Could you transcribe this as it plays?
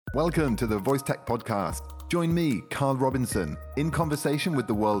Welcome to the Voice Tech Podcast. Join me, Carl Robinson, in conversation with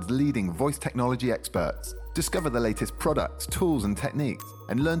the world's leading voice technology experts. Discover the latest products, tools, and techniques,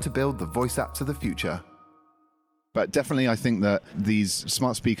 and learn to build the voice apps of the future. But definitely, I think that these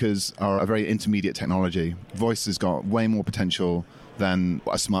smart speakers are a very intermediate technology. Voice has got way more potential than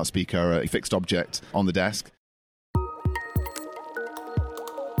a smart speaker, a fixed object on the desk.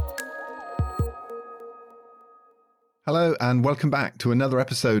 Hello, and welcome back to another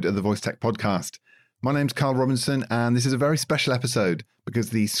episode of the Voice Tech Podcast. My name's Carl Robinson, and this is a very special episode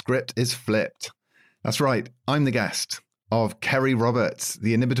because the script is flipped. That's right, I'm the guest of Kerry Roberts,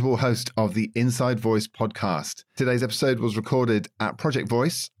 the inimitable host of the Inside Voice podcast. Today's episode was recorded at Project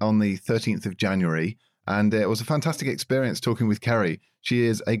Voice on the 13th of January, and it was a fantastic experience talking with Kerry. She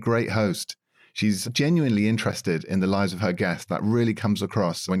is a great host. She's genuinely interested in the lives of her guests. That really comes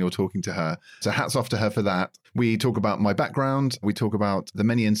across when you're talking to her. So hats off to her for that. We talk about my background. We talk about the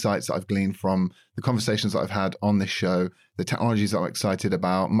many insights that I've gleaned from the conversations that I've had on this show, the technologies that I'm excited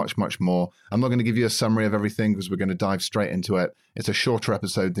about, much, much more. I'm not going to give you a summary of everything because we're going to dive straight into it. It's a shorter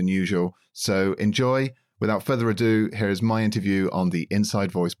episode than usual. So enjoy. Without further ado, here is my interview on the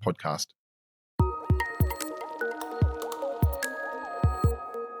Inside Voice podcast.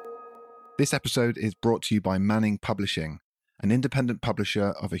 This episode is brought to you by Manning Publishing, an independent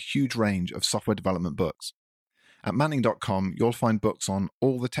publisher of a huge range of software development books. At manning.com, you'll find books on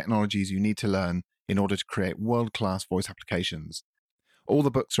all the technologies you need to learn in order to create world-class voice applications. All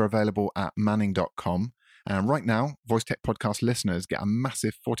the books are available at manning.com, and right now, Voice Tech Podcast listeners get a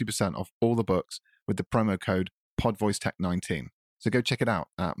massive 40% off all the books with the promo code PodVoiceTech19. So go check it out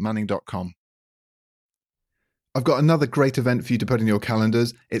at manning.com. I've got another great event for you to put in your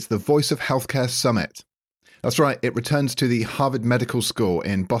calendars. It's the Voice of Healthcare Summit. That's right, it returns to the Harvard Medical School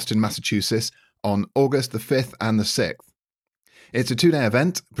in Boston, Massachusetts on August the 5th and the 6th. It's a 2-day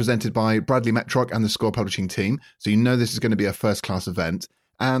event presented by Bradley Metrock and the Score Publishing team, so you know this is going to be a first-class event,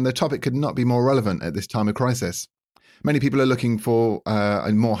 and the topic could not be more relevant at this time of crisis. Many people are looking for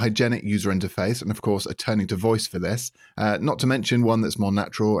a more hygienic user interface and, of course, are turning to voice for this, not to mention one that's more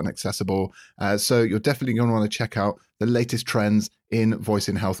natural and accessible. So you're definitely going to want to check out the latest trends in voice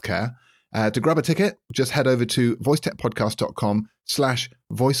in healthcare. To grab a ticket, just head over to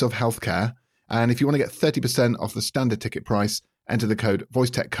voicetechpodcast.com/voiceofhealthcare. And if you want to get 30% off the standard ticket price, enter the code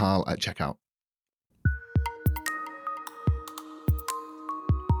VoiceTechCarl at checkout.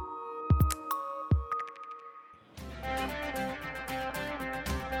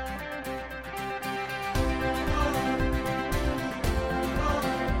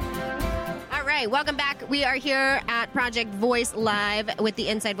 Welcome back. We are here at Project Voice Live with the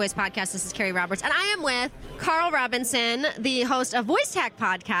Inside Voice podcast. This is Kerry Roberts, and I am with Carl Robinson, the host of Voice Tech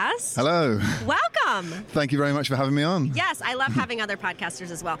Podcast. Hello. Welcome. Thank you very much for having me on. Yes, I love having other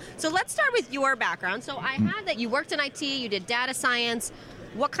podcasters as well. So let's start with your background. So I have that you worked in IT, you did data science.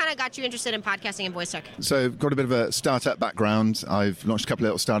 What kind of got you interested in podcasting and voice tech? So I've got a bit of a startup background. I've launched a couple of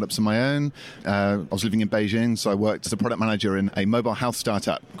little startups of my own. I was living in Beijing, so I worked as a product manager in a mobile health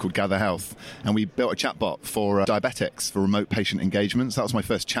startup called Gather Health. And we built a chatbot for diabetics for remote patient engagements. That was my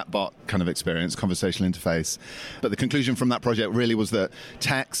first chatbot kind of experience, conversational interface. But the conclusion from that project really was that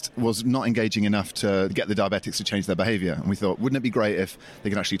text was not engaging enough to get the diabetics to change their behavior. And we thought, wouldn't it be great if they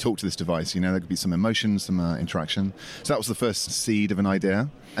could actually talk to this device? You know, there could be some emotion, some interaction. So that was the first seed of an idea.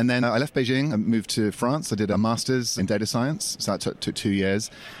 And then I left Beijing and moved to France. I did a master's in data science, so that took 2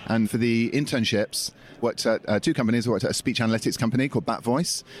 years. And for the internships, worked at 2 companies. I worked at a speech analytics company called Bat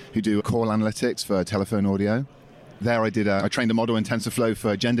Voice, who do call analytics for telephone audio. There I trained a model in TensorFlow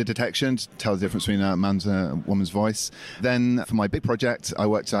for gender detection to tell the difference between a man's and a woman's voice. Then for my big project, I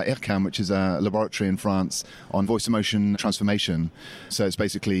worked at IRCAM, which is a laboratory in France, on voice emotion transformation. So it's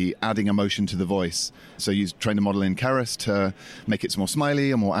basically adding emotion to the voice. So you trained a model in Keras to make it more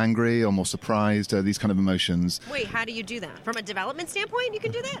smiley or more angry or more surprised, these kind of emotions. Wait, how do you do that? From a development standpoint, you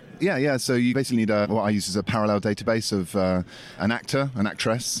can do that? Yeah. So you basically need what I use as a parallel database of an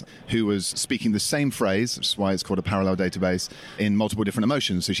actress who was speaking the same phrase, which is why it's called a parallel database, in multiple different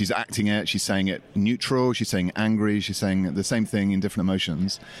emotions. So she's acting it, she's saying it neutral, she's saying angry, she's saying the same thing in different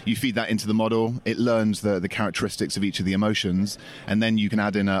emotions. You feed that into the model, it learns the characteristics of each of the emotions, and then you can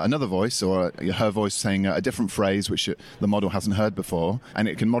add in another voice or her voice saying a different phrase which the model hasn't heard before, and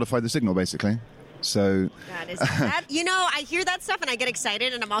it can modify the signal basically. So that is, I hear that stuff and I get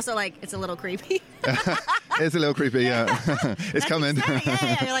excited, and I'm also like, it's a little creepy. It's a little creepy, yeah. It's That's coming.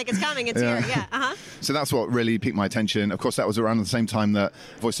 Yeah. You're like, it's coming. It's here. Yeah. Uh-huh. So that's what really piqued my attention. Of course, that was around the same time that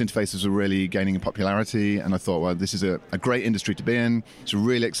voice interfaces were really gaining in popularity. And I thought, well, this is a great industry to be in. It's a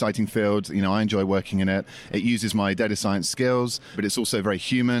really exciting field. You know, I enjoy working in it. It uses my data science skills, but it's also very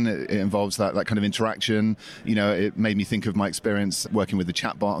human. It involves that kind of interaction. You know, it made me think of my experience working with the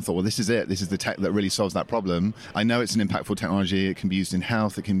chatbot. I thought, well, this is it. This is the tech that really solves that problem. I know it's an impactful technology. It can be used in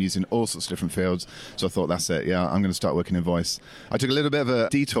health. It can be used in all sorts of different fields. So I thought, that's it. Yeah, I'm going to start working in voice. I took a little bit of a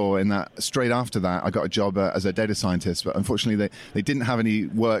detour in that straight after that, I got a job as a data scientist, but unfortunately they didn't have any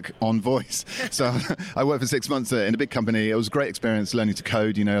work on voice. So I worked for 6 months in a big company. It was a great experience learning to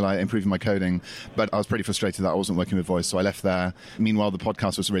code, you know, like improving my coding, but I was pretty frustrated that I wasn't working with voice. So I left there. Meanwhile, the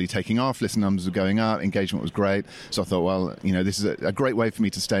podcast was really taking off. Listen numbers were going up. Engagement was great. So I thought, well, you know, this is a great way for me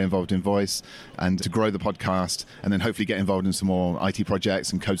to stay involved in voice and to grow the podcast and then hopefully get involved in some more IT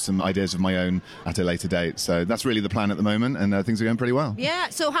projects and code some ideas of my own at a later date. So that's really the plan at the moment, and things are going pretty well. Yeah.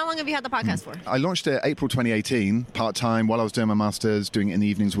 So how long have you had the podcast for? I launched it April 2018, part-time, while I was doing my master's, doing it in the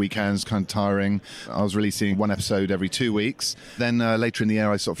evenings, weekends, kind of tiring. I was releasing one episode every 2 weeks. Then later in the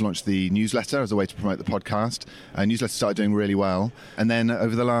year, I sort of launched the newsletter as a way to promote the podcast. Newsletter started doing really well. And then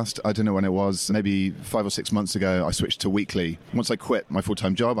over the last, I don't know when it was, maybe 5 or 6 months ago, I switched to weekly. Once I quit my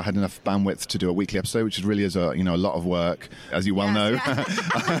full-time job, I had enough bandwidth to do a weekly episode, which really is a lot of work, as you well know. Yeah.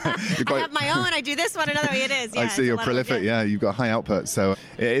 I have my own. I do this one, another way it is. Yeah, I see you're prolific. Yeah, you've got high output. So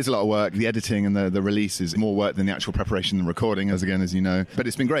it is a lot of work. The editing and the release is more work than the actual preparation and recording, as you know. But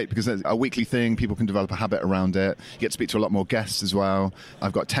it's been great because it's a weekly thing. People can develop a habit around it. You get to speak to a lot more guests as well.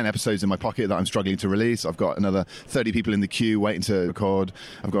 I've got 10 episodes in my pocket that I'm struggling to release. I've got another 30 people in the queue waiting to record.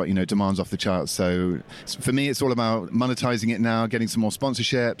 I've got, demands off the charts. So for me, it's all about monetizing it now, getting some more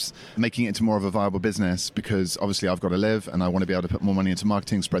sponsorships, making it into more of a viable business, because obviously I've got to live and I want to be able to put more money into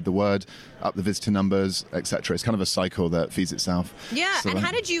marketing, spread the word, up the visitor numbers, etc. It's kind of a cycle that feeds itself. Yeah, so, and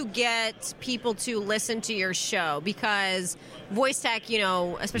how did you get people to listen to your show? Because voice tech,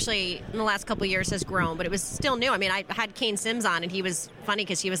 especially in the last couple of years, has grown, but it was still new. I mean, I had Kane Sims on, and he was funny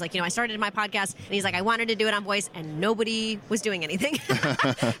because he was like, I started my podcast, and he's like, I wanted to do it on voice, and nobody was doing anything.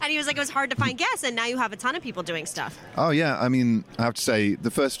 And he was like, it was hard to find guests, and now you have a ton of people doing stuff. Oh, yeah. I mean, I have to say,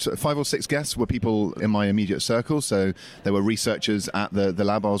 the first 5 or 6 guests were people in my immediate circle. So there were researchers at the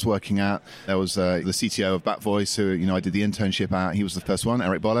lab I was working at. There was the CTO of Bat Voice, who, I did the internship at. He was the first one,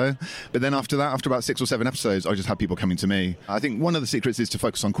 Eric Bollo. But then after that, after about 6 or 7 episodes, I just had people coming to me. I think one of the secrets is to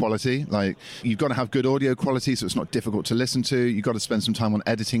focus on quality. Like, you've got to have good audio quality so it's not difficult to listen to. You've got to spend some time on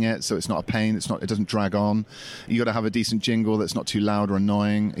editing it so it's not a pain. It doesn't drag on. You've got to have a decent jingle that's not too loud or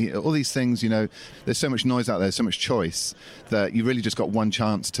annoying. All these things, there's so much noise out there, so much choice, that you really just got one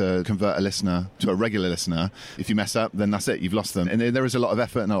chance to convert a listener to a regular listener. If you mess up, then that's it. You've lost them. And there is a lot of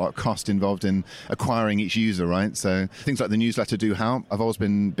effort and a lot of cost involved in acquiring each user, right? So things like the newsletter do help. I've always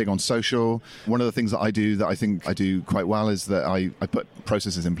been big on social. One of the things that I do that I think I do quite well is that I put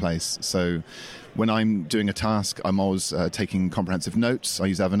processes in place. So when I'm doing a task, I'm always taking comprehensive notes. I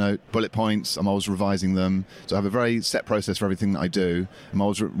use Evernote, bullet points. I'm always revising them. So I have a very set process for everything that I do. I'm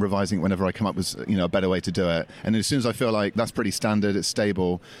always revising it whenever I come up with a better way to do it. And as soon as I feel like that's pretty standard, it's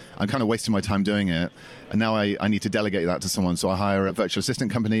stable, I'm kind of wasting my time doing it. And now I need to delegate that to someone. So I hire a virtual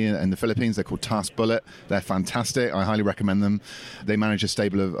assistant company in the Philippines. They're called Task Bullet. They're fantastic. I highly recommend them. They manage a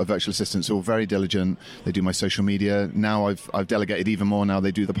stable of virtual assistants who are very diligent. They do my social media. Now I've delegated even more. Now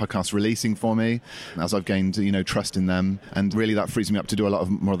they do the podcast releasing for me as I've gained trust in them. And really that frees me up to do a lot of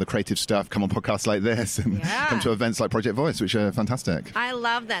more of the creative stuff, come on podcasts like this and come to events like Project Voice, which are fantastic. I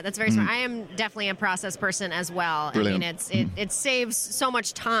love that. That's very smart. I am definitely a process person as well. Brilliant. I mean, it saves so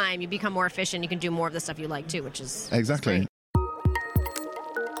much time. You become more efficient. You can do more of the stuff you like too, which is exactly.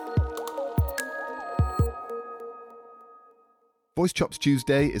 Voice Chops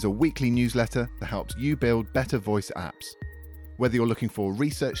Tuesday is a weekly newsletter that helps you build better voice apps. Whether you're looking for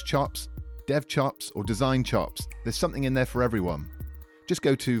research chops, dev chops, or design chops, there's something in there for everyone. Just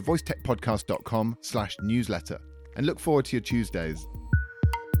go to voicetechpodcast.com/newsletter and look forward to your Tuesdays.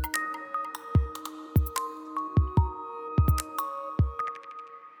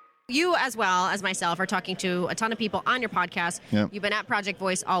 You, as well as myself, are talking to a ton of people on your podcast. Yep. You've been at Project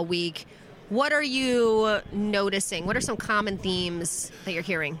Voice all week. What are you noticing? What are some common themes that you're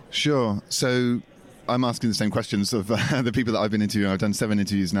hearing? Sure. So I'm asking the same questions of the people that I've been interviewing. I've done 7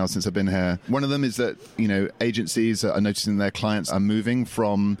 interviews now since I've been here. One of them is that, agencies are noticing their clients are moving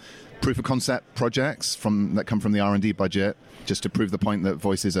from proof of concept projects that come from the R&D budget, just to prove the point that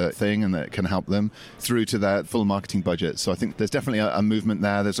voice is a thing and that it can help them, through to their full marketing budget. So I think there's definitely a movement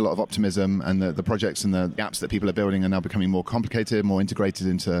there. There's a lot of optimism, and the projects and the apps that people are building are now becoming more complicated, more integrated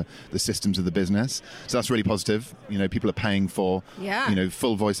into the systems of the business. So that's really positive. People are paying for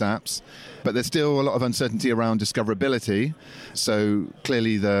full voice apps. But there's still a lot of uncertainty around discoverability. So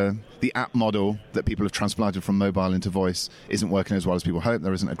clearly the app model that people have transplanted from mobile into voice isn't working as well as people hope.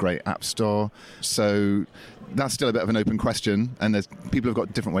 There isn't a great app store. So that's still a bit of an open question, and people have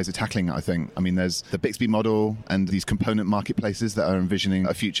got different ways of tackling it, I think. I mean, there's the Bixby model and these component marketplaces that are envisioning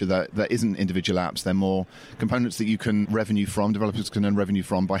a future that isn't individual apps. They're more components that you can revenue from, developers can earn revenue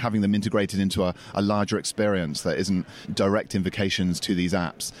from, by having them integrated into a larger experience that isn't direct invocations to these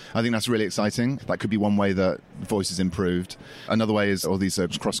apps. I think that's really exciting. That could be one way that voice is improved. Another way is all these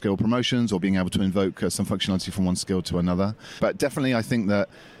cross-skill promotions, or being able to invoke some functionality from one skill to another. But definitely I think that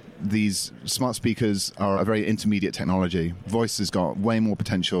these smart speakers are a very intermediate technology. Voice has got way more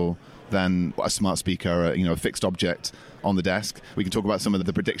potential than a smart speaker, a fixed object on the desk. We can talk about some of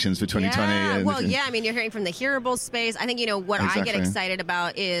the predictions for 2020. I mean, you're hearing from the hearable space. I think, what Exactly. I get excited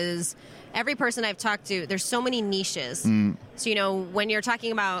about is every person I've talked to, there's so many niches. So, when you're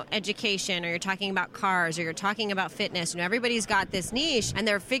talking about education, or you're talking about cars, or you're talking about fitness, everybody's got this niche, and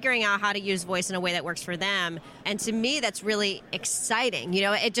they're figuring out how to use voice in a way that works for them. And to me, that's really exciting.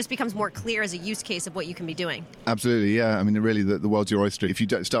 It just becomes more clear as a use case of what you can be doing. Absolutely, yeah. I mean, really, the world's your oyster. If you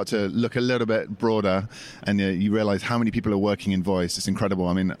start to look a little bit broader, and you realize how many people are working in voice, it's incredible.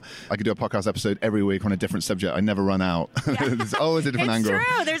 I mean, I could do a podcast episode every week on a different subject. I never run out. Yeah. There's always a different angle. It's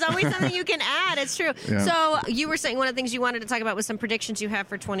true. There's always something you can add. It's true. Yeah. So you were saying one of the things you wanted to talk about was some predictions you have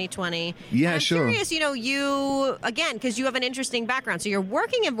for 2020. Yeah, I'm sure. curious, you, again, because you have an interesting background. So you're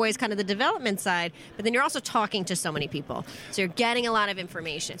working in voice, kind of the development side, but then you're also talking to so many people. So you're getting a lot of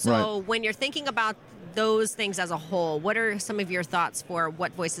information. So when you're thinking about those things as a whole, what are some of your thoughts for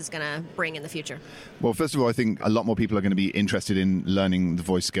what voice is going to bring in the future? Well, first of all, I think a lot more people are going to be interested in learning the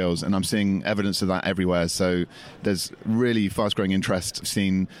voice skills, and I'm seeing evidence of that everywhere. So there's really fast-growing interest. I've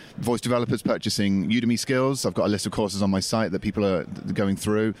seen voice developers purchasing Udemy skills. I've got a list of courses on my site that people are going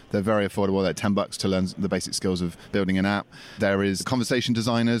through. They're very affordable. They're $10 to learn the basic skills of building an app. There is conversation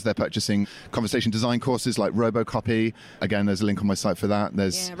designers. They're purchasing conversation design courses like RoboCopy. Again, there's a link on my site for that.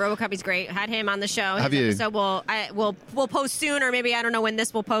 RoboCopy's great. Had him on the show. Have you? So we'll post soon, or maybe I don't know when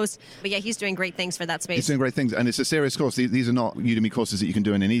this will post. But yeah, he's doing great things for that space. He's doing great things, and it's a serious course. These are not Udemy courses that you can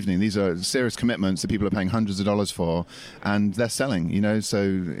do in an evening. These are serious commitments that people are paying hundreds of dollars for, and they're selling.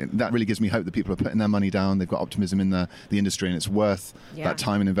 So that really gives me hope that people are putting their money down. They've got optimism in the industry, and it's worth that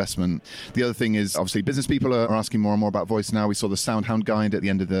time and investment. The other thing is, obviously, business people are asking more and more about voice now. We saw the SoundHound guide at the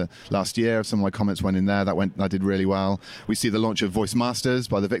end of the last year. Some of my comments went in there. That did really well. We see the launch of Voice Masters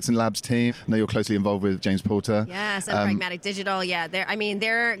by the Vixen Labs team. I know you're closely involved with James Porter. Yes, and Pragmatic Digital. Yeah,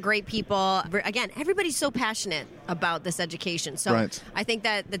 they're great people. Again, everybody's so passionate about this education. So I think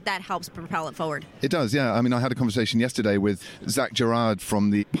that helps propel it forward. It does, yeah. I mean, I had a conversation yesterday with Zach Gerard from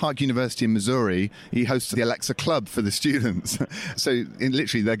the Park University in Missouri. He hosts the Alexa Club for the students. So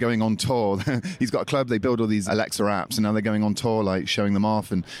literally, they're going on tour. He's got a club. They build all these Alexa apps, and now they're going on tour, like showing them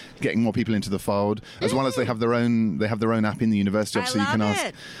off and getting more people into the fold. As well as they have their own app in the university. Obviously, you can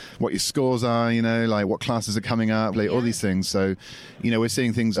ask what your scores are. Like what classes are coming up, all these things. So, we're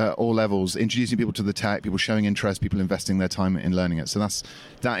seeing things at all levels, introducing people to the tech, people showing interest, people investing their time in learning it. So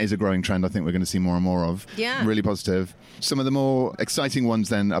that is a growing trend I think we're going to see more and more of. Yeah. Really positive. Some of the more exciting ones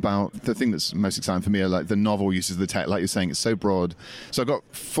then, about the thing that's most exciting for me, are like the novel uses of the tech. Like you're saying, it's so broad. So I've got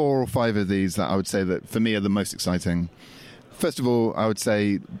 4 or 5 of these that I would say that for me are the most exciting. First of all, I would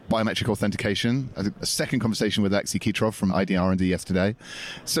say biometric authentication. I had a second conversation with Alexei Kitrov from ID R&D yesterday.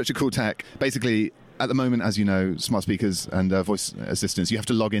 Such a cool tech. Basically, at the moment, as you know, smart speakers and voice assistants, you have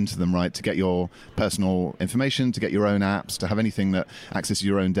to log into them, right, to get your personal information, to get your own apps, to have anything that accesses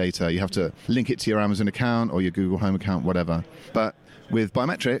your own data. You have to link it to your Amazon account or your Google Home account, whatever. But with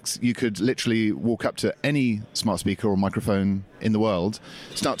biometrics, you could literally walk up to any smart speaker or microphone in the world,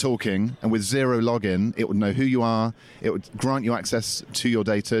 start talking, and with zero login, it would know who you are, it would grant you access to your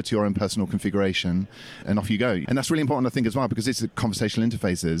data, to your own personal configuration, and off you go. And that's really important, I think, as well, because it's conversational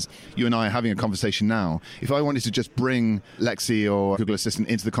interfaces. You and I are having a conversation now. If I wanted to just bring Lexi or Google Assistant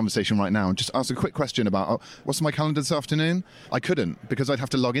into the conversation right now and just ask a quick question about, what's my calendar this afternoon? I couldn't, because I'd have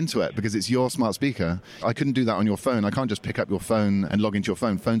to log into it, because it's your smart speaker. I couldn't do that on your phone. I can't just pick up your phone in and log into your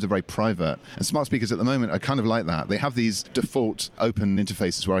phone. Phones are very private. And smart speakers at the moment are kind of like that. They have these default open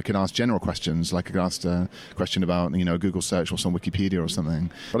interfaces where I can ask general questions, like I could ask a question about, a Google search or some Wikipedia or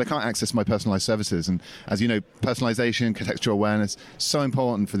something. But I can't access my personalized services. And as you know, personalization, contextual awareness, so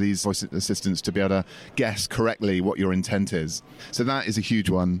important for these voice assistants to be able to guess correctly what your intent is. So that is a huge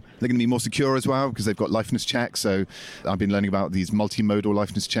one. They're going to be more secure as well because they've got liveness checks. So I've been learning about these multimodal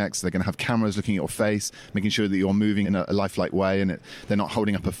liveness checks. They're going to have cameras looking at your face, making sure that you're moving in a lifelike way and they're not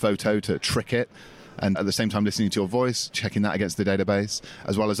holding up a photo to trick it. And at the same time listening to your voice, checking that against the database,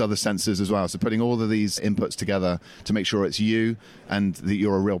 as well as other sensors as well. So putting all of these inputs together to make sure it's you and that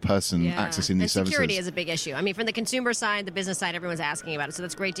you're a real person accessing these services. Security is a big issue. I mean, from the consumer side, the business side, everyone's asking about it. So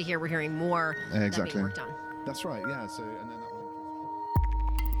that's great to hear. We're hearing more exactly. being worked on. That's right, yeah. So, and then that will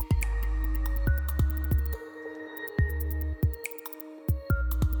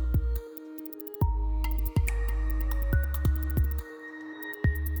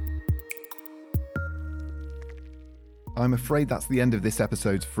I'm afraid that's the end of this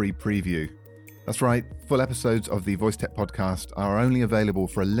episode's free preview. That's right, full episodes of the Voice Tech podcast are only available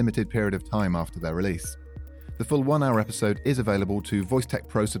for a limited period of time after their release. The full 1-hour episode is available to Voice Tech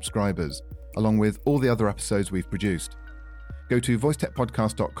Pro subscribers, along with all the other episodes we've produced. Go to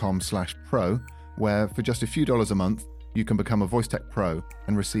voicetechpodcast.com/pro, where for just a few dollars a month, you can become a Voice Tech Pro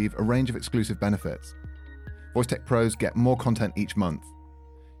and receive a range of exclusive benefits. Voice Tech Pros get more content each month.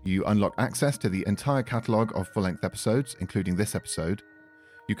 You unlock access to the entire catalogue of full-length episodes, including this episode.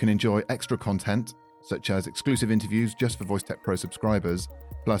 You can enjoy extra content, such as exclusive interviews just for Voice Tech Pro subscribers,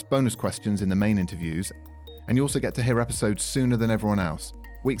 plus bonus questions in the main interviews. And you also get to hear episodes sooner than everyone else,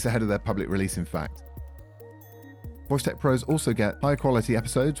 weeks ahead of their public release, in fact. Voice Tech Pros also get high-quality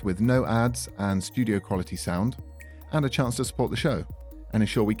episodes with no ads and studio-quality sound, and a chance to support the show, and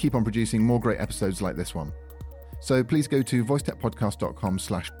ensure we keep on producing more great episodes like this one. So please go to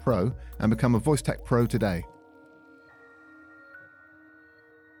voicetechpodcast.com/pro and become a Voice Tech Pro today.